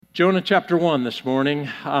Jonah chapter 1 this morning.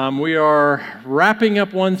 We are wrapping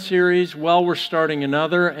up one series while we're starting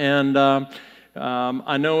another, and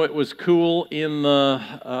I know it was cool in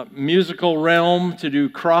the musical realm to do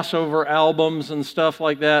crossover albums and stuff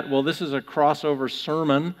like that. Well, this is a crossover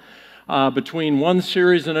sermon between one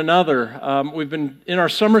series and another. We've been in our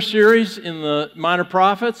summer series in the Minor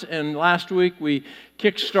Prophets, and last week we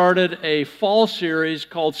kick-started a fall series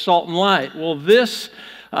called Salt and Light. Well, this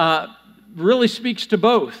really speaks to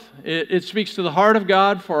both. It speaks to the heart of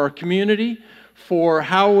God for our community, for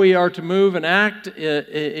how we are to move and act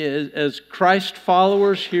as Christ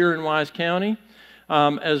followers here in Wise County,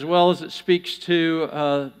 as well as it speaks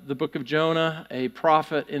to the book of Jonah, a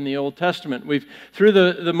prophet in the Old Testament. Through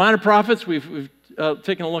the Minor Prophets, we've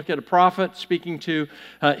taken a look at a prophet speaking to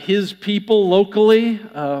his people locally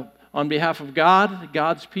on behalf of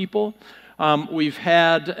God's people. We've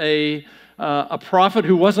had a prophet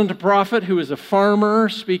who wasn't a prophet, who was a farmer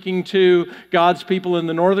speaking to God's people in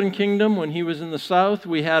the northern kingdom when he was in the south.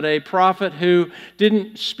 We had a prophet who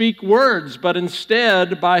didn't speak words, but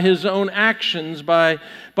instead, by his own actions, by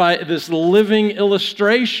this living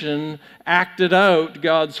illustration, acted out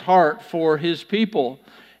God's heart for his people.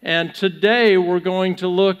 And today we're going to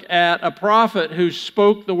look at a prophet who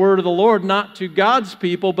spoke the word of the Lord not to God's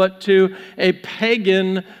people, but to a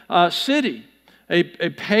pagan city. A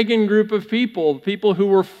pagan group of people who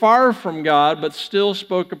were far from God, but still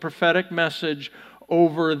spoke a prophetic message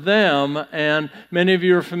over them. And many of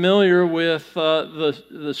you are familiar with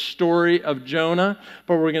the story of Jonah,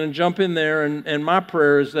 but we're going to jump in there, and my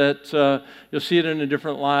prayer is that you'll see it in a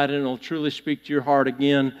different light, and it'll truly speak to your heart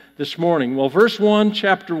again this morning. Well, verse 1,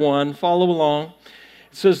 chapter 1, follow along.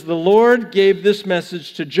 It says, "The Lord gave this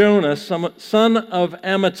message to Jonah, son of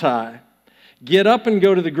Amittai. Get up and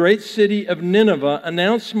go to the great city of Nineveh,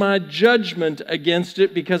 announce my judgment against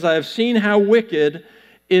it, because I have seen how wicked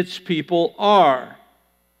its people are."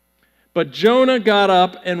 But Jonah got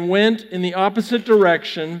up and went in the opposite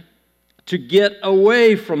direction to get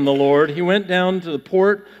away from the Lord. He went down to the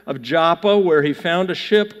port of Joppa, where he found a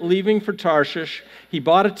ship leaving for Tarshish. He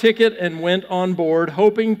bought a ticket and went on board,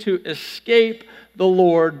 hoping to escape the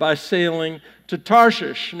Lord by sailing to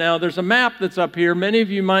Tarshish. Now, there's a map that's up here. Many of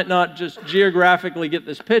you might not just geographically get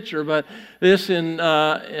this picture, but this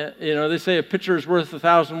they say a picture is worth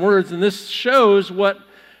 1,000 words, and this shows what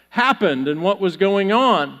happened and what was going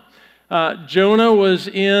on. Jonah was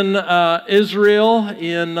in Israel,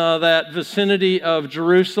 in that vicinity of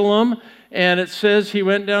Jerusalem, and it says he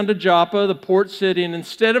went down to Joppa, the port city, and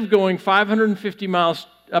instead of going 550 miles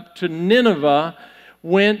up to Nineveh,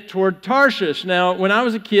 went toward Tarshish. Now, when I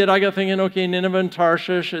was a kid, I got thinking, okay, Nineveh and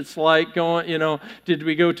Tarshish, it's like going, did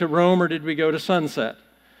we go to Rome or did we go to Sunset?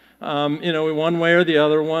 One way or the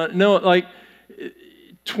other one. No, like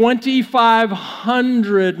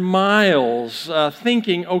 2,500 miles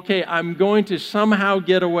thinking, okay, I'm going to somehow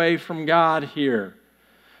get away from God here.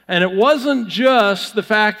 And it wasn't just the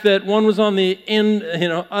fact that one was on the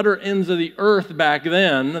utter ends of the earth back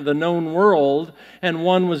then, the known world, and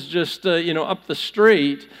one was just, up the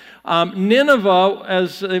street. Nineveh,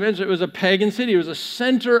 as I mentioned, it was a pagan city. It was a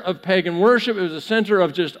center of pagan worship. It was a center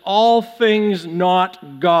of just all things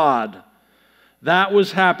not God. That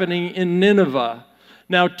was happening in Nineveh.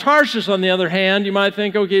 Now, Tarshish, on the other hand, you might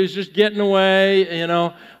think, okay, he was just getting away,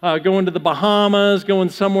 going to the Bahamas, going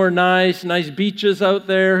somewhere nice beaches out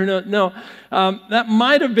there. No, that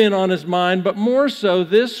might have been on his mind, but more so,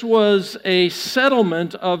 this was a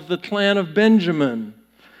settlement of the clan of Benjamin.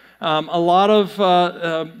 A lot of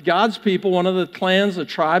God's people, one of the clans, the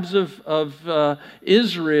tribes of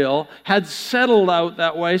Israel, had settled out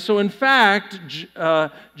that way. So in fact,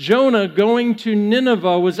 Jonah going to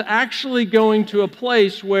Nineveh was actually going to a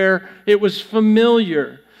place where it was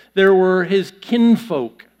familiar. There were his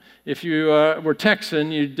kinfolk. If you were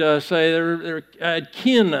Texan, you'd say there had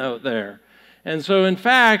kin out there. And so in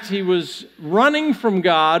fact, he was running from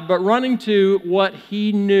God, but running to what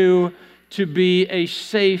he knew to be a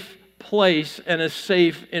safe place and a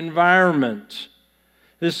safe environment.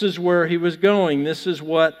 This is where he was going. This is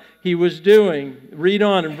what he was doing. Read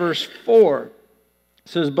on in verse 4. It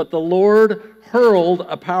says, "But the Lord hurled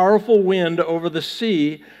a powerful wind over the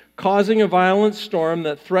sea, causing a violent storm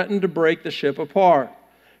that threatened to break the ship apart.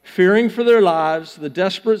 Fearing for their lives, the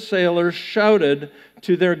desperate sailors shouted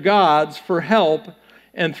to their gods for help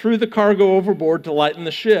and threw the cargo overboard to lighten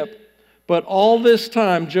the ship. But all this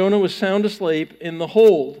time, Jonah was sound asleep in the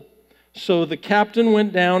hold. So the captain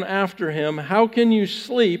went down after him. 'How can you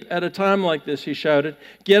sleep at a time like this?' he shouted.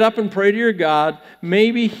 'Get up and pray to your God.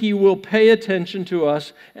 Maybe he will pay attention to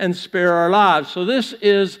us and spare our lives.'" So this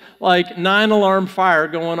is like 9 alarm fire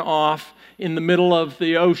going off in the middle of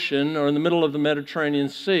the ocean or in the middle of the Mediterranean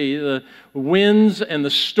Sea. The winds and the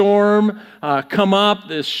storm come up.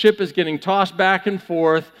 This ship is getting tossed back and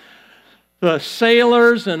forth. The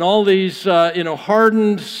sailors and all these,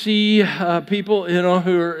 hardened sea people,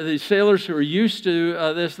 who are these sailors who are used to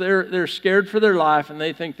this, they're scared for their life and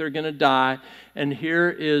they think they're going to die. And here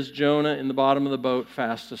is Jonah in the bottom of the boat,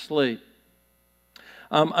 fast asleep.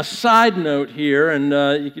 A side note here,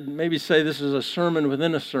 and you could maybe say this is a sermon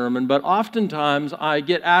within a sermon, but oftentimes I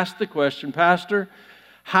get asked the question, Pastor,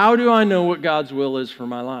 how do I know what God's will is for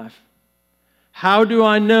my life? How do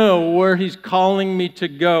I know where He's calling me to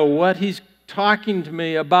go, what He's talking to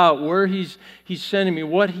me about, where He's sending me,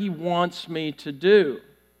 what He wants me to do?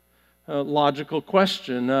 A logical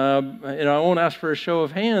question. I won't ask for a show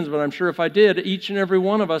of hands, but I'm sure if I did, each and every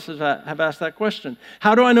one of us have asked that question.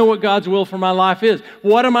 How do I know what God's will for my life is?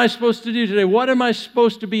 What am I supposed to do today? What am I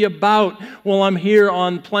supposed to be about while I'm here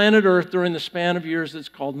on planet Earth during the span of years that's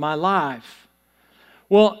called my life?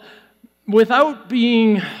 Well, without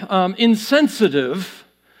being insensitive,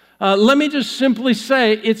 let me just simply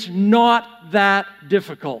say it's not that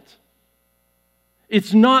difficult.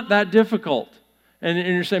 It's not that difficult. And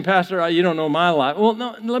you're saying, Pastor, you don't know my life. Well,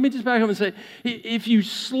 no, let me just back up and say, if you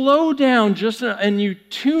slow down and you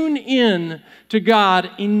tune in to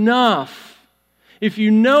God enough, if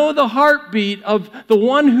you know the heartbeat of the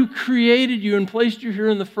one who created you and placed you here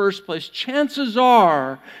in the first place, chances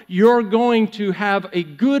are you're going to have a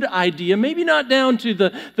good idea, maybe not down to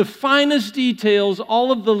the finest details,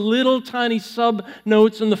 all of the little tiny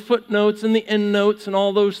sub-notes and the footnotes and the endnotes and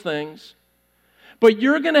all those things, but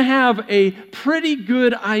you're going to have a pretty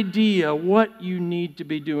good idea what you need to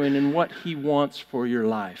be doing and what He wants for your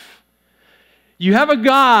life. You have a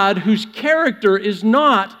God whose character is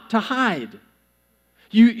not to hide.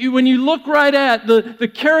 When you look right at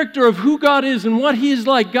the character of who God is and what He is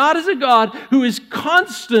like, God is a God who is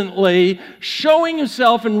constantly showing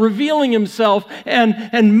Himself and revealing Himself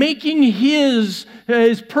and making His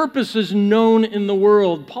purposes known in the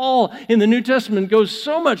world. Paul in the New Testament goes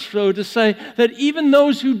so much so to say that even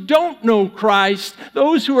those who don't know Christ,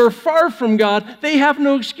 those who are far from God, they have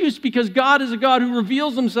no excuse because God is a God who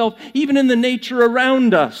reveals Himself even in the nature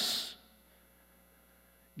around us.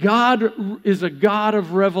 God is a God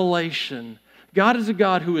of revelation. God is a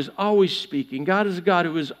God who is always speaking. God is a God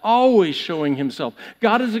who is always showing Himself.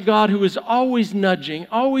 God is a God who is always nudging,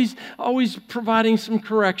 always providing some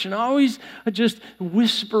correction, always just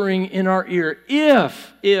whispering in our ear.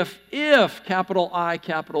 If, capital I,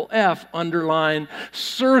 capital F, underlined,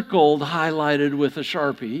 circled, highlighted with a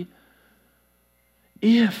Sharpie,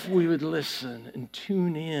 if we would listen and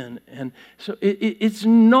tune in. And so it's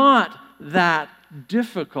not that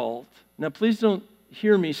difficult. Now, please don't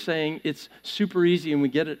hear me saying it's super easy and we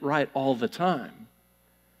get it right all the time.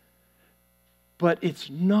 But it's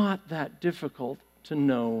not that difficult to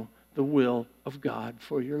know the will of God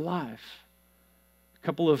for your life. A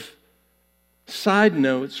couple of side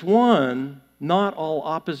notes. One, not all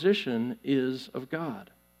opposition is of God.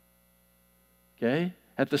 Okay?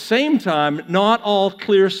 At the same time, not all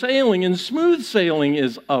clear sailing and smooth sailing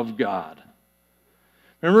is of God.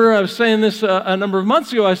 Remember, I was saying this a number of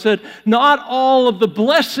months ago. I said, not all of the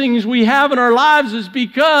blessings we have in our lives is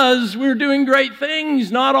because we're doing great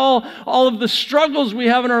things. Not all of the struggles we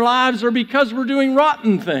have in our lives are because we're doing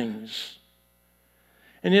rotten things.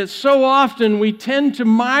 And yet so often we tend to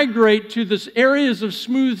migrate to the areas of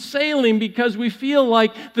smooth sailing because we feel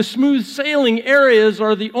like the smooth sailing areas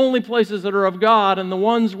are the only places that are of God, and the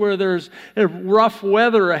ones where there's rough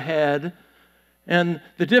weather ahead and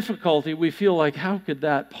the difficulty, we feel like, how could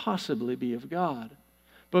that possibly be of God?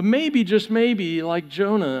 But maybe, just maybe, like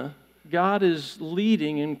Jonah, God is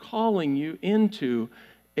leading and calling you into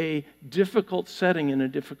a difficult setting in a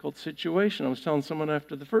difficult situation. I was telling someone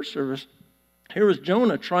after the first service, here was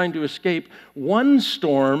Jonah trying to escape one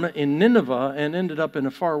storm in Nineveh and ended up in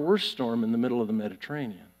a far worse storm in the middle of the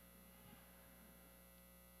Mediterranean.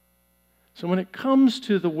 So when it comes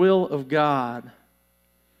to the will of God,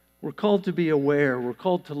 we're called to be aware. We're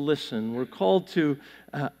called to listen. We're called to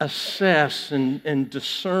assess and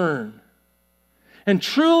discern. And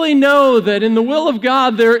truly know that in the will of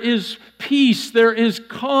God there is peace, there is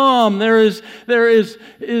calm, there is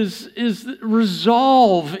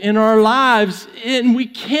resolve in our lives. And we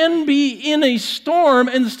can be in a storm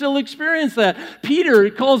and still experience that. Peter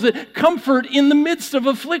calls it comfort in the midst of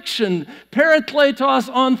affliction. Parakletos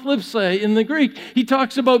on thlipse in the Greek. He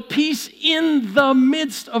talks about peace in the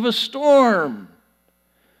midst of a storm.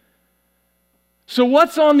 So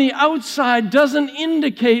what's on the outside doesn't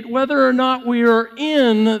indicate whether or not we are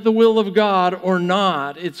in the will of God or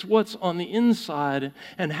not. It's what's on the inside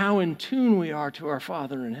and how in tune we are to our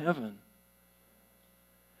Father in heaven.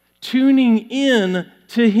 Tuning in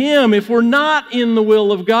to Him. If we're not in the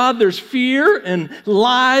will of God, there's fear and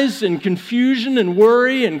lies and confusion and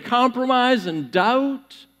worry and compromise and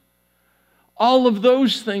doubt. All of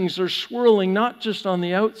those things are swirling not just on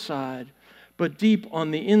the outside, but deep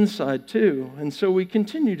on the inside too. And so we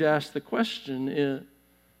continue to ask the question,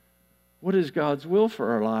 what is God's will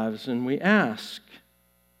for our lives? And we ask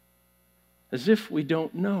as if we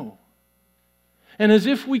don't know. And as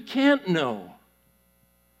if we can't know.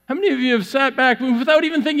 How many of you have sat back without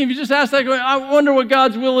even thinking, if you just asked that, I wonder what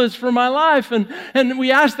God's will is for my life? And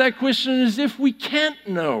we ask that question as if we can't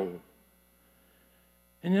know.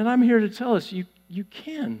 And yet I'm here to tell us, you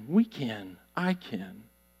can, we can, I can.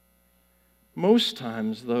 Most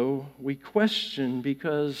times, though, we question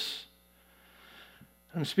because,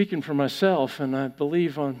 I'm speaking for myself, and I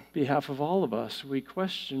believe on behalf of all of us, we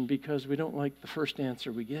question because we don't like the first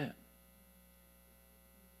answer we get.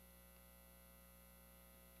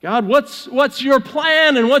 God, what's your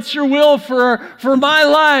plan and what's your will for my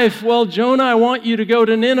life? Well, Jonah, I want you to go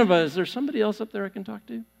to Nineveh. Is there somebody else up there I can talk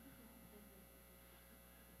to? You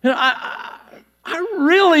know, I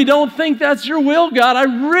really don't think that's your will, God.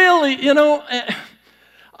 I really,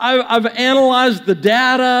 I've analyzed the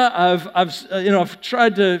data. I've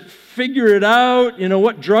tried to figure it out.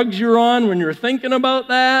 What drugs you're on when you're thinking about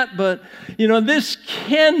that. But this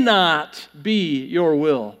cannot be your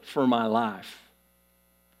will for my life.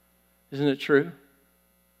 Isn't it true?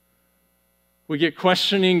 We get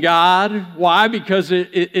questioning God. Why? Because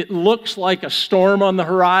it looks like a storm on the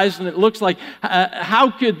horizon. It looks like, how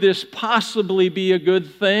could this possibly be a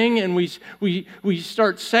good thing? And we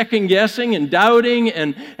start second guessing and doubting,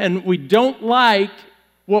 and we don't like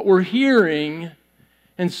what we're hearing,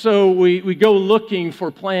 and so we go looking for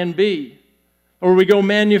plan B. Or we go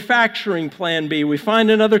manufacturing plan B. We find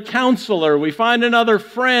another counselor. We find another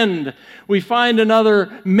friend. We find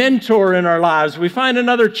another mentor in our lives. We find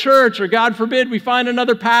another church, or God forbid, we find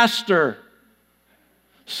another pastor.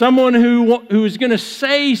 Someone who's going to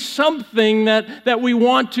say something that we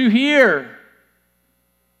want to hear.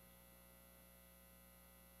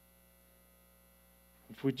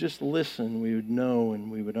 If we just listen, we would know and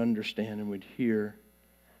we would understand and we'd hear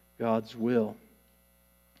God's will.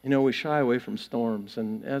 We shy away from storms,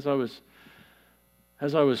 and as I was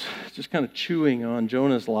just kind of chewing on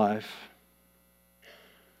Jonah's life, I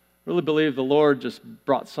really believe the Lord just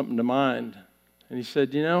brought something to mind. And He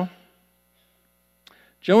said,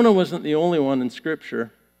 Jonah wasn't the only one in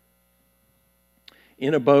Scripture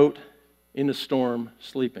in a boat, in a storm,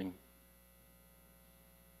 sleeping.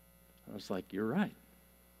 I was like, you're right.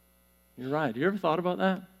 You're right. You ever thought about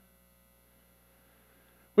that?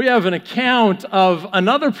 We have an account of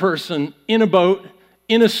another person in a boat,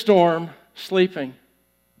 in a storm, sleeping.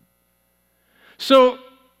 So,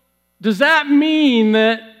 does that mean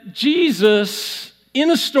that Jesus, in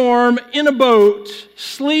a storm, in a boat,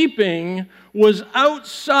 sleeping, was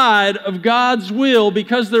outside of God's will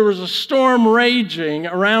because there was a storm raging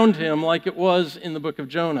around him like it was in the book of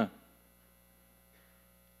Jonah?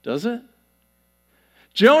 Does it?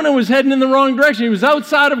 Jonah was heading in the wrong direction. He was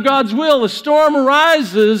outside of God's will. A storm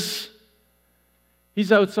arises.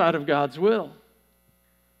 He's outside of God's will.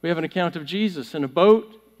 We have an account of Jesus in a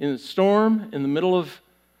boat, in a storm, in the middle of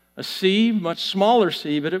a sea, much smaller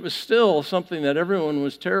sea, but it was still something that everyone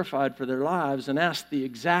was terrified for their lives and asked the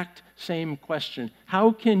exact same question.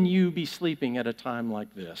 How can you be sleeping at a time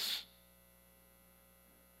like this?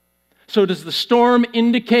 So does the storm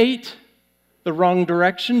indicate the wrong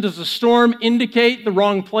direction? Does the storm indicate the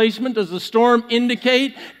wrong placement? Does the storm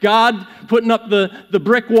indicate God putting up the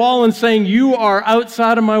brick wall and saying, you are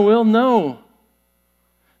outside of my will? No.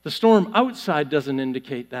 The storm outside doesn't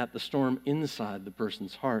indicate that. The storm inside the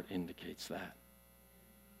person's heart indicates that.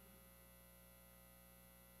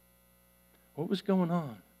 What was going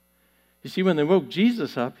on? You see, when they woke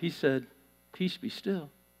Jesus up, He said, peace be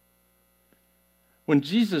still. When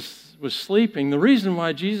Jesus was sleeping, the reason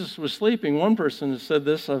why Jesus was sleeping, one person has said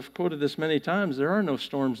this, I've quoted this many times, there are no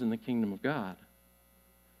storms in the kingdom of God.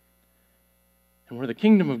 And where the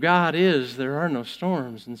kingdom of God is, there are no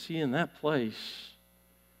storms. And see, in that place,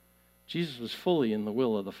 Jesus was fully in the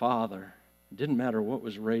will of the Father. It didn't matter what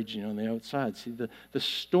was raging on the outside. See, the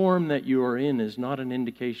storm that you are in is not an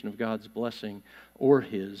indication of God's blessing or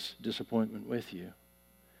His disappointment with you.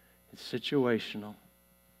 It's situational.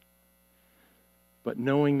 But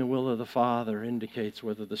knowing the will of the Father indicates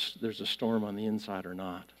whether there's a storm on the inside or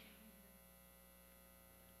not.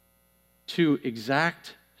 two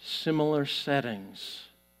exact similar settings.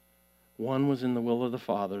 One was in the will of the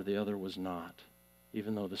Father, the other was not,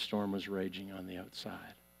 even though the storm was raging on the outside.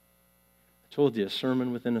 I told you, a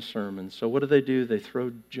sermon within a sermon. So what do? They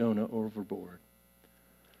throw Jonah overboard.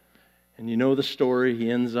 And you know the story.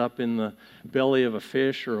 He ends up in the belly of a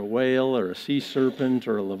fish or a whale or a sea serpent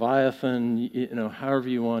or a leviathan, however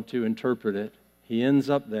you want to interpret it. He ends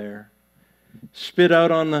up there, spit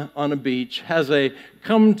out on a beach, has a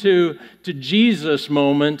come to Jesus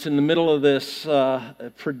moment in the middle of this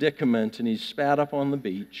predicament, and he's spat up on the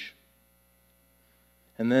beach.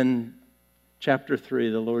 And then chapter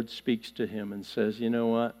 3, the Lord speaks to him and says, you know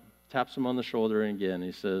what? Taps him on the shoulder again.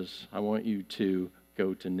 He says, I want you to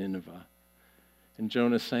go to Nineveh. And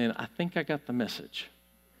Jonah's saying, I think I got the message.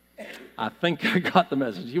 I think I got the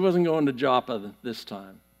message. He wasn't going to Joppa this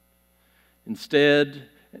time. Instead,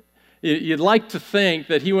 you'd like to think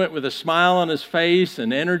that he went with a smile on his face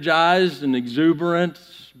and energized and exuberant,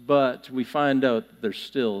 but we find out that there's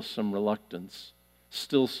still some reluctance,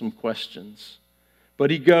 still some questions. But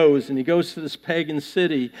he goes to this pagan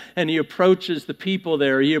city, and he approaches the people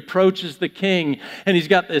there. He approaches the king, and he's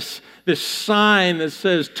got this sign that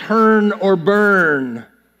says, turn or burn.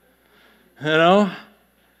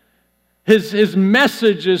 His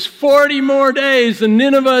message is 40 more days and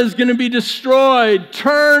Nineveh is going to be destroyed.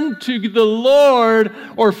 Turn to the Lord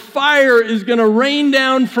or fire is going to rain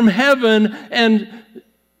down from heaven and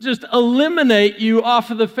just eliminate you off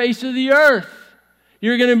of the face of the earth.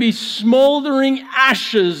 You're going to be smoldering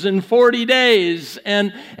ashes in 40 days.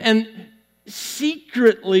 And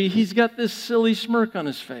secretly, he's got this silly smirk on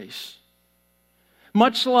his face.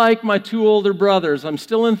 Much like my two older brothers, I'm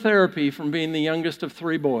still in therapy from being the youngest of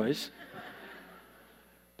three boys.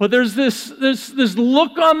 But there's this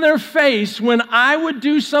look on their face when I would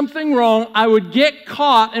do something wrong, I would get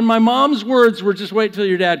caught, and my mom's words were, just wait till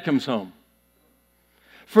your dad comes home.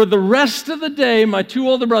 For the rest of the day, my two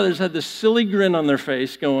older brothers had this silly grin on their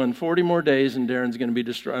face going, 40 more days and Darren's going to be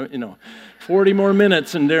destroyed. 40 more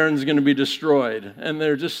minutes and Darren's going to be destroyed. And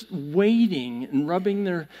they're just waiting and rubbing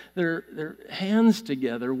their hands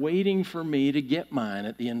together, waiting for me to get mine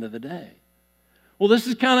at the end of the day. Well, this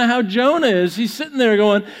is kind of how Jonah is. He's sitting there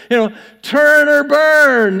going, turn or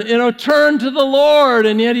burn, turn to the Lord.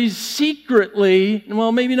 And yet he's secretly,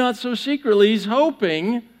 well, maybe not so secretly, he's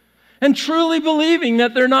hoping and truly believing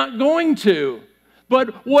that they're not going to.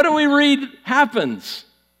 But what do we read happens?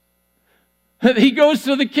 He goes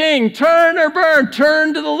to the king, turn or burn,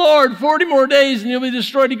 turn to the Lord, 40 more days and you'll be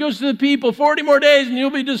destroyed. He goes to the people, 40 more days and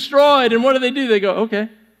you'll be destroyed. And what do? They go, okay,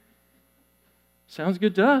 sounds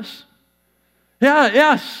good to us. Yeah,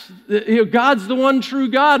 yes, God's the one true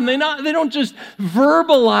God. And they don't just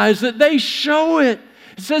verbalize it, they show it.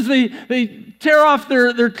 It says they tear off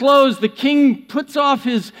their clothes. The king puts off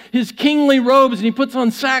his kingly robes and he puts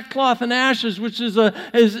on sackcloth and ashes, which is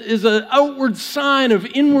an outward sign of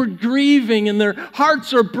inward grieving, and their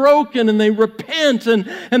hearts are broken and they repent.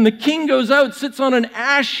 And the king goes out, sits on an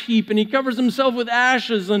ash heap, and he covers himself with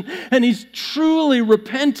ashes, and he's truly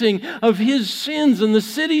repenting of his sins and the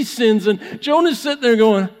city's sins. And Jonah's sitting there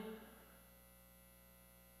going,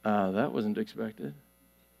 that wasn't expected.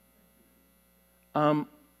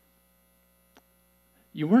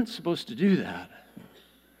 You weren't supposed to do that.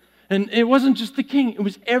 And it wasn't just the king, it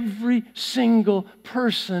was every single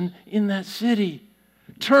person in that city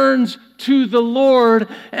turns to the Lord.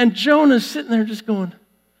 And Jonah's sitting there just going,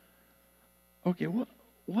 okay,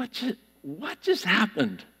 what just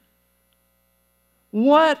happened?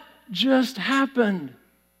 What just happened?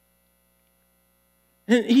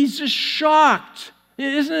 And he's just shocked.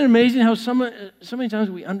 Isn't it amazing how so many times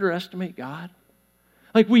we underestimate God?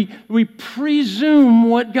 Like we presume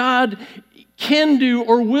what God can do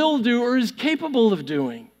or will do or is capable of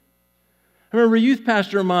doing. I remember a youth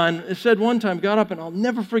pastor of mine said one time, got up, and I'll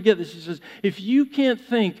never forget this. He says, if you can't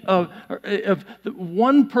think of the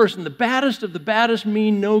one person, the baddest of the baddest,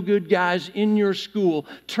 mean, no good guys in your school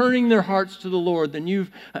turning their hearts to the Lord, then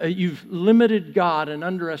you've limited God and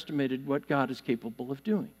underestimated what God is capable of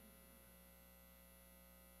doing.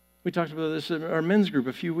 We talked about this in our men's group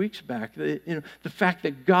a few weeks back. The fact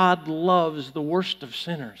that God loves the worst of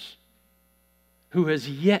sinners who has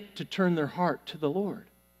yet to turn their heart to the Lord.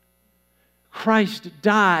 Christ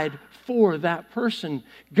died for that person.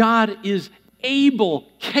 God is able,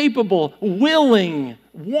 capable, willing,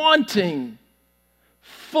 wanting,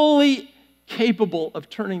 fully capable of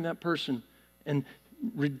turning that person and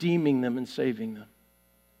redeeming them and saving them.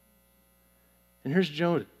 And here's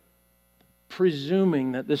Jonah,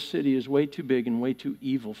 presuming that this city is way too big and way too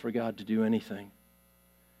evil for God to do anything.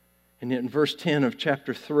 And yet in verse 10 of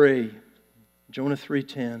chapter 3, Jonah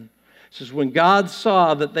 3:10, It says, when God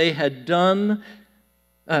saw that they had done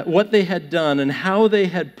what they had done and how they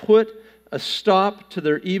had put a stop to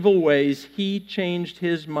their evil ways, He changed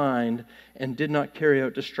His mind and did not carry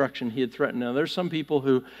out destruction He had threatened. Now, there's some people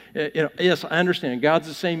who, yes, I understand. God's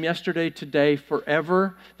the same yesterday, today,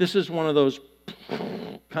 forever. This is one of those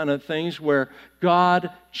kind of things where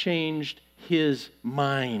God changed His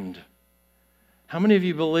mind. How many of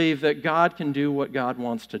you believe that God can do what God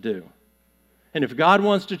wants to do? And if God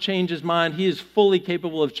wants to change His mind, He is fully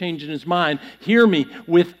capable of changing His mind, hear me,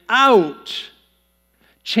 without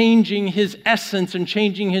changing His essence and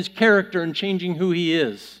changing His character and changing who He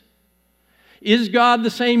is. Is God the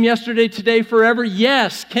same yesterday, today, forever?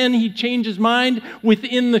 Yes. Can He change His mind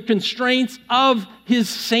within the constraints of His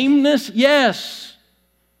sameness? Yes.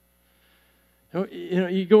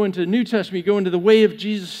 You go into the New Testament, you go into the way of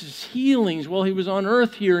Jesus' healings while He was on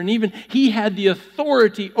earth here, and even He had the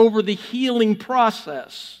authority over the healing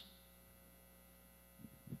process.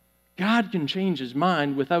 God can change His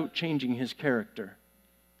mind without changing His character.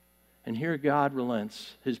 And here God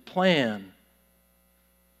relents. His plan,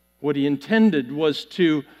 what He intended was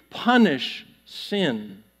to punish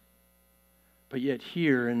sin. But yet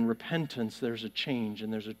here in repentance there's a change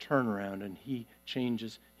and there's a turnaround, and He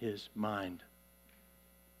changes His mind.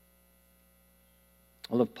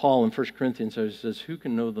 I love Paul in 1 Corinthians. He says, who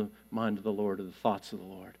can know the mind of the Lord or the thoughts of the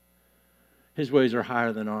Lord? His ways are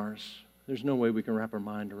higher than ours. There's no way we can wrap our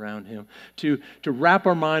mind around Him. To wrap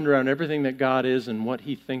our mind around everything that God is and what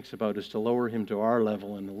He thinks about is to lower Him to our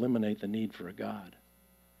level and eliminate the need for a God.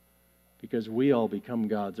 Because we all become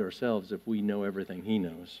gods ourselves if we know everything He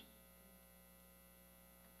knows.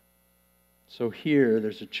 So here,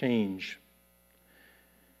 there's a change.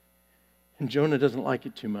 And Jonah doesn't like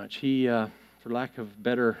it too much. He, for lack of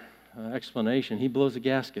better explanation, he blows a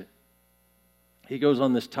gasket. He goes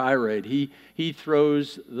on this tirade. He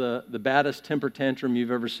throws the baddest temper tantrum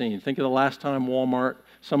you've ever seen. Think of the last time Walmart,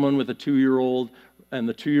 someone with a 2-year-old, and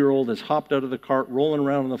the 2-year-old has hopped out of the cart, rolling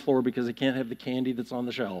around on the floor because they can't have the candy that's on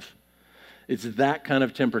the shelf. It's that kind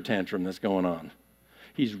of temper tantrum that's going on.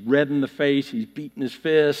 He's red in the face. He's beating his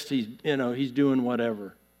fist. He's doing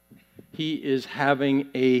whatever. He is having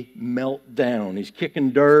a meltdown. He's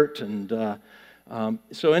kicking dirt. And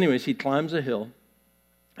so anyways, he climbs a hill,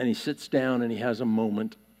 and he sits down, and he has a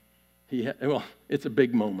moment. It's a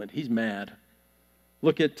big moment. He's mad.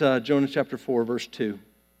 Look at Jonah chapter 4, verse 2.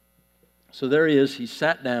 So there he is. He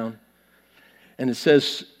sat down, and it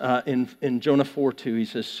says in Jonah 4:2, he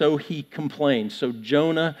says, so he complained. So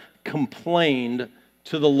Jonah complained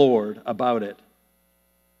to the Lord about it.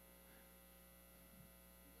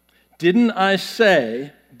 Didn't I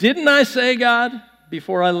say, God,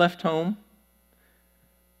 before I left home,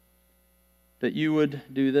 that you would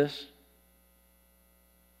do this?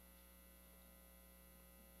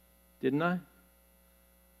 Didn't I?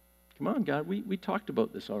 Come on, God, we talked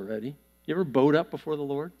about this already. You ever bowed up before the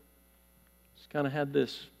Lord? Just kind of had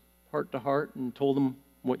this heart to heart and told Him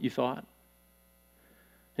what you thought?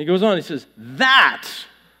 He goes on, he says, that's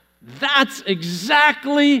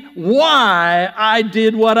exactly why I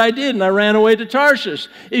did what I did, and I ran away to Tarshish.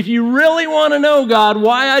 If you really want to know, God,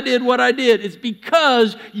 why I did what I did, it's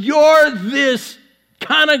because you're this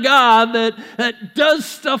kind of God that does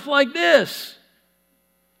stuff like this.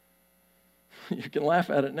 You can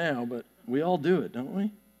laugh at it now, but we all do it, don't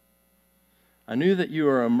we? I knew that you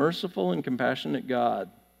are a merciful and compassionate God.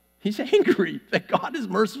 He's angry that God is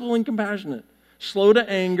merciful and compassionate, slow to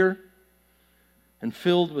anger, and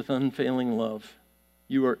filled with unfailing love.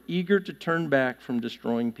 You are eager to turn back from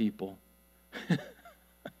destroying people.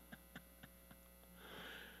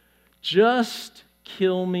 Just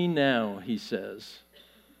kill me now, he says.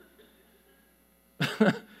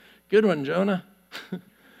 Good one, Jonah.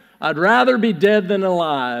 I'd rather be dead than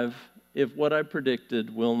alive if what I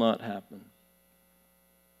predicted will not happen.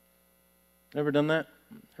 Ever done that?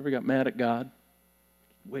 Ever got mad at God?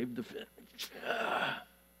 Waved the fist.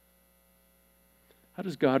 How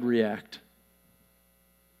does God react?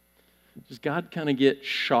 Does God kind of get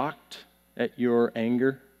shocked at your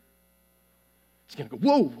anger? He's going to go,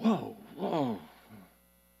 whoa, whoa, whoa.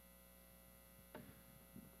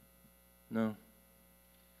 No.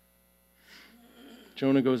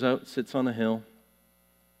 Jonah goes out, sits on a hill,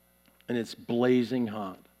 and it's blazing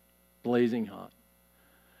hot. Blazing hot.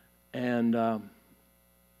 And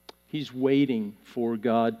he's waiting for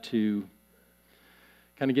God to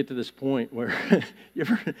kind of get to this point where, you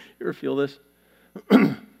ever feel this?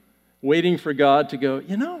 Waiting for God to go,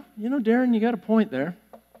 you know, Darren, you got a point there.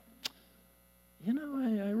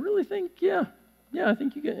 I really think, I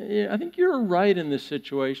think you're right in this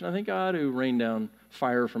situation. I think I ought to rain down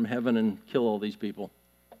fire from heaven and kill all these people.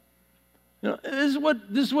 This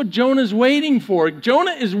is what Jonah's waiting for.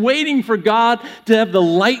 Jonah is waiting for God to have the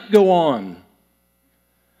light go on.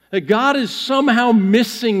 That God is somehow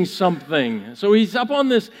missing something. So he's up on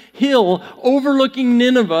this hill overlooking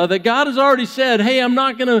Nineveh that God has already said, hey, I'm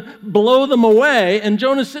not going to blow them away. And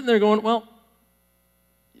Jonah's sitting there going, well,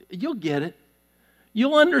 you'll get it.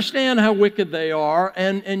 You'll understand how wicked they are,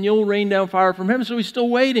 and you'll rain down fire from heaven. So he's still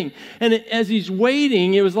waiting. And as he's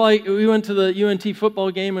waiting, it was like we went to the UNT football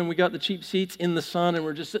game, and we got the cheap seats in the sun, and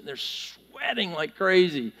we're just sitting there sweating like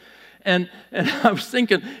crazy. And I was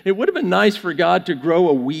thinking, it would have been nice for God to grow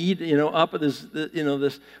a weed, up at this.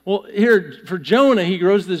 Well, here, for Jonah, he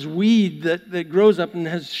grows this weed that grows up and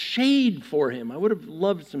has shade for him. I would have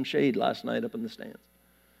loved some shade last night up in the stands.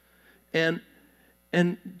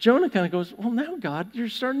 And Jonah kind of goes, well, now, God, you're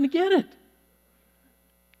starting to get it.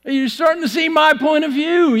 You're starting to see my point of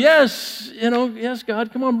view. Yes, yes,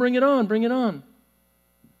 God, come on, bring it on, bring it on.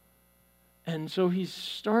 And so he's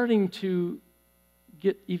starting to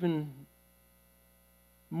get even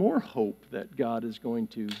more hope that God is going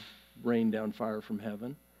to rain down fire from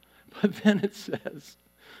heaven. But then it says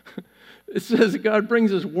God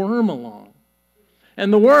brings this worm along.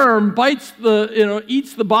 And the worm bites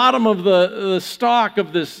eats the bottom of the stalk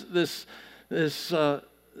of this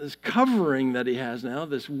covering that he has now,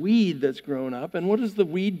 this weed that's grown up. And what does the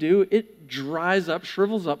weed do? It dries up,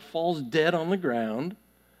 shrivels up, falls dead on the ground.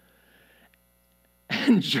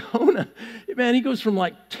 And Jonah, man, he goes from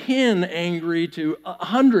like 10 angry to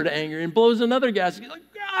 100 angry and blows another gasket. He's like,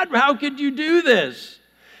 God, how could you do this?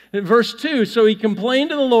 In verse 2, so he complained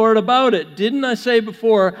to the Lord about it. Didn't I say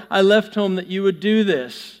before I left home that you would do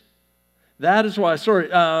this? That is why,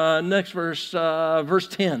 next verse, verse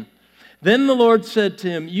 10. Then the Lord said to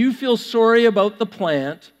him, you feel sorry about the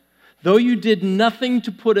plant, though you did nothing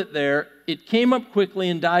to put it there. It came up quickly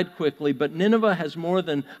and died quickly, but Nineveh has more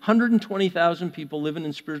than 120,000 people living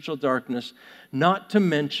in spiritual darkness, not to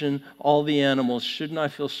mention all the animals. Shouldn't I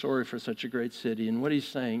feel sorry for such a great city? And what he's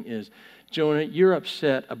saying is, Jonah, you're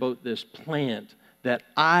upset about this plant that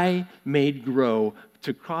I made grow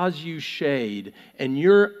to cause you shade, and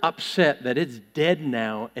you're upset that it's dead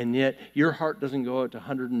now, and yet your heart doesn't go out to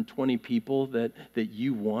 120 people that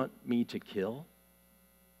you want me to kill?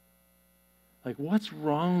 Like, what's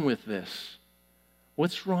wrong with this?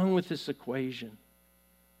 What's wrong with this equation?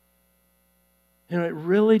 It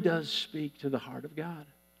really does speak to the heart of God.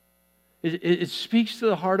 It speaks to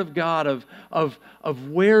the heart of God of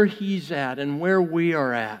where He's at and where we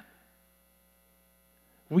are at.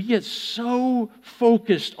 We get so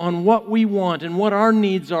focused on what we want and what our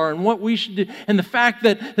needs are and what we should do. And the fact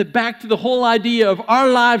that back to the whole idea of our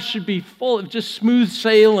lives should be full of just smooth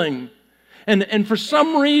sailing. And for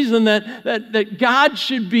some reason that God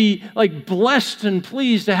should be like blessed and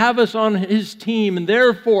pleased to have us on His team, and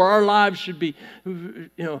therefore our lives should be,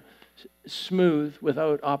 smooth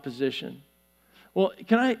without opposition. Well,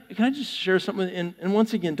 can I just share something? And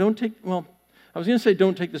once again, I was going to say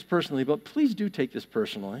don't take this personally, but please do take this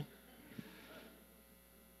personally.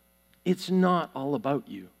 It's not all about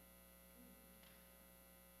you.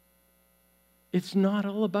 It's not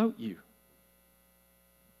all about you.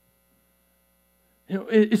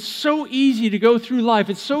 It's so easy to go through life.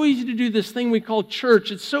 It's so easy to do this thing we call church.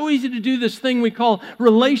 It's so easy to do this thing we call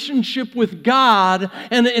relationship with God,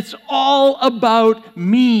 and it's all about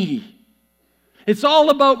me. It's all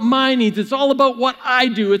about my needs. It's all about what I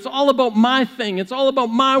do. It's all about my thing. It's all about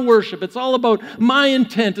my worship. It's all about my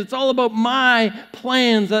intent. It's all about my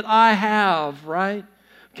plans that I have, right?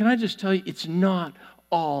 Can I just tell you, it's not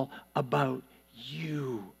all about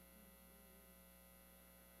you.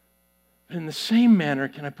 In the same manner,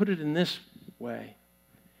 can I put it in this way?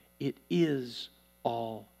 It is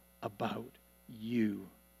all about you.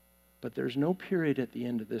 But there's no period at the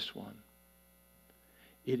end of this one.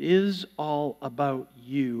 It is all about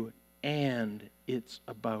you, and it's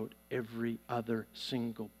about every other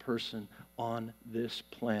single person on this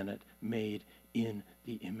planet made in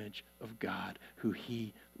the image of God, who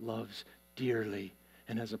He loves dearly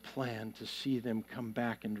and has a plan to see them come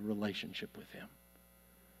back into relationship with Him.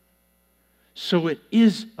 So it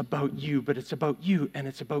is about you, but it's about you, and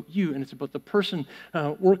it's about you, and it's about the person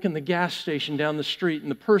working the gas station down the street,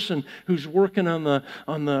 and the person who's working on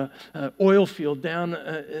the oil field down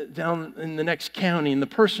in the next county, and the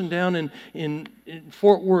person down in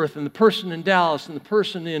Fort Worth, and the person in Dallas, and the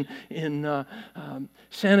person in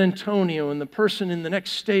San Antonio, and the person in the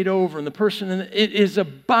next state over, and the person it is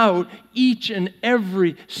about each and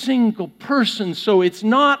every single person. So it's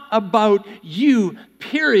not about you,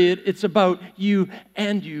 period. It's about you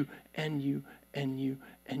and you and you and you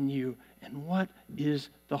and you. And what is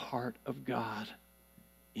the heart of God?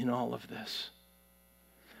 in all of this.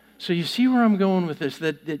 So you see where I'm going with this,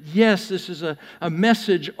 that yes, this is a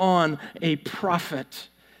message on a prophet.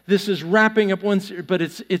 This is wrapping up one series, but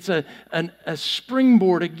it's a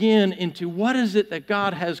springboard again into what is it that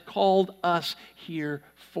God has called us here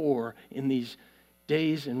for in these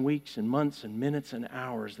days and weeks and months and minutes and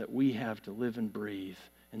hours that we have to live and breathe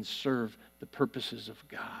and serve the purposes of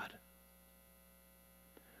God.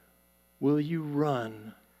 Will you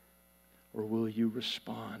run or will you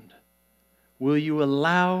respond? Will you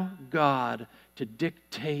allow God to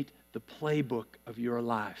dictate the playbook of your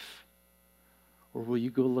life? Or will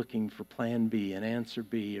you go looking for plan B and answer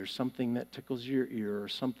B or something that tickles your ear or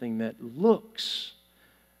something that looks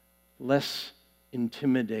less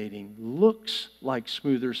intimidating, looks like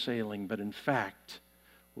smoother sailing, but in fact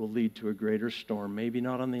will lead to a greater storm, maybe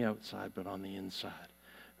not on the outside, but on the inside.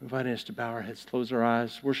 I'm inviting us to bow our heads, close our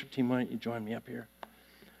eyes. Worship team, why don't you join me up here?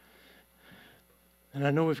 And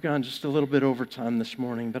I know we've gone just a little bit over time this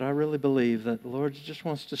morning, but I really believe that the Lord just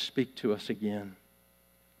wants to speak to us again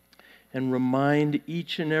and remind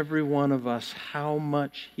each and every one of us how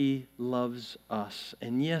much He loves us.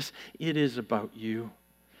 And yes, it is about you.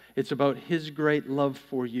 It's about His great love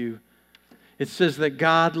for you. It says that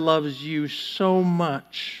God loves you so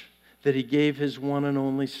much that He gave His one and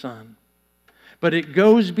only Son. But it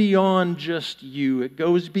goes beyond just you. It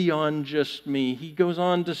goes beyond just me. He goes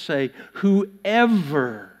on to say,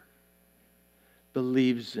 whoever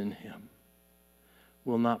believes in Him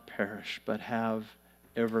will not perish, but have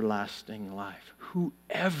everlasting life.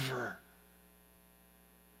 Whoever.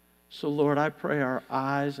 So, Lord, I pray our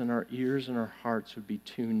eyes and our ears and our hearts would be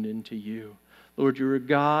tuned into You. Lord, You're a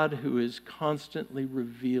God who is constantly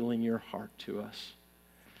revealing Your heart to us.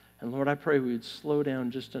 And Lord, I pray we would slow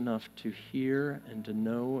down just enough to hear and to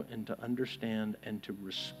know and to understand and to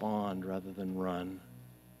respond rather than run.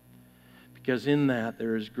 Because in that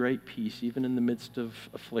there is great peace, even in the midst of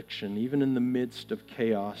affliction, even in the midst of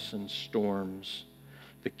chaos and storms.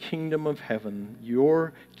 The kingdom of heaven,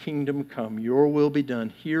 Your kingdom come, Your will be done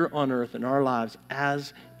here on earth in our lives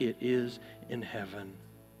as it is in heaven.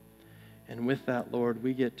 And with that, Lord,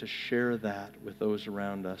 we get to share that with those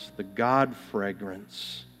around us. The God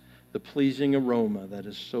fragrance, the pleasing aroma that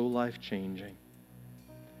is so life-changing,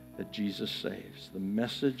 that Jesus saves, the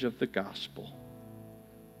message of the gospel.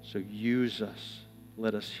 So use us.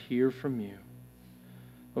 Let us hear from You.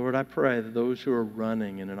 Lord, I pray that those who are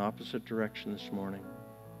running in an opposite direction this morning,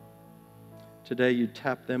 today You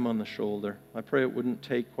tap them on the shoulder. I pray it wouldn't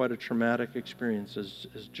take quite a traumatic experience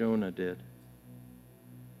as Jonah did.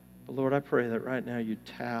 But Lord, I pray that right now You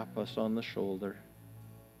tap us on the shoulder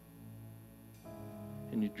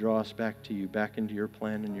and You draw us back to You, back into Your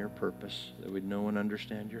plan and Your purpose, that we'd know and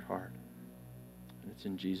understand Your heart. And it's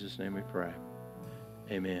in Jesus' name we pray.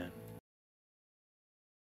 Amen.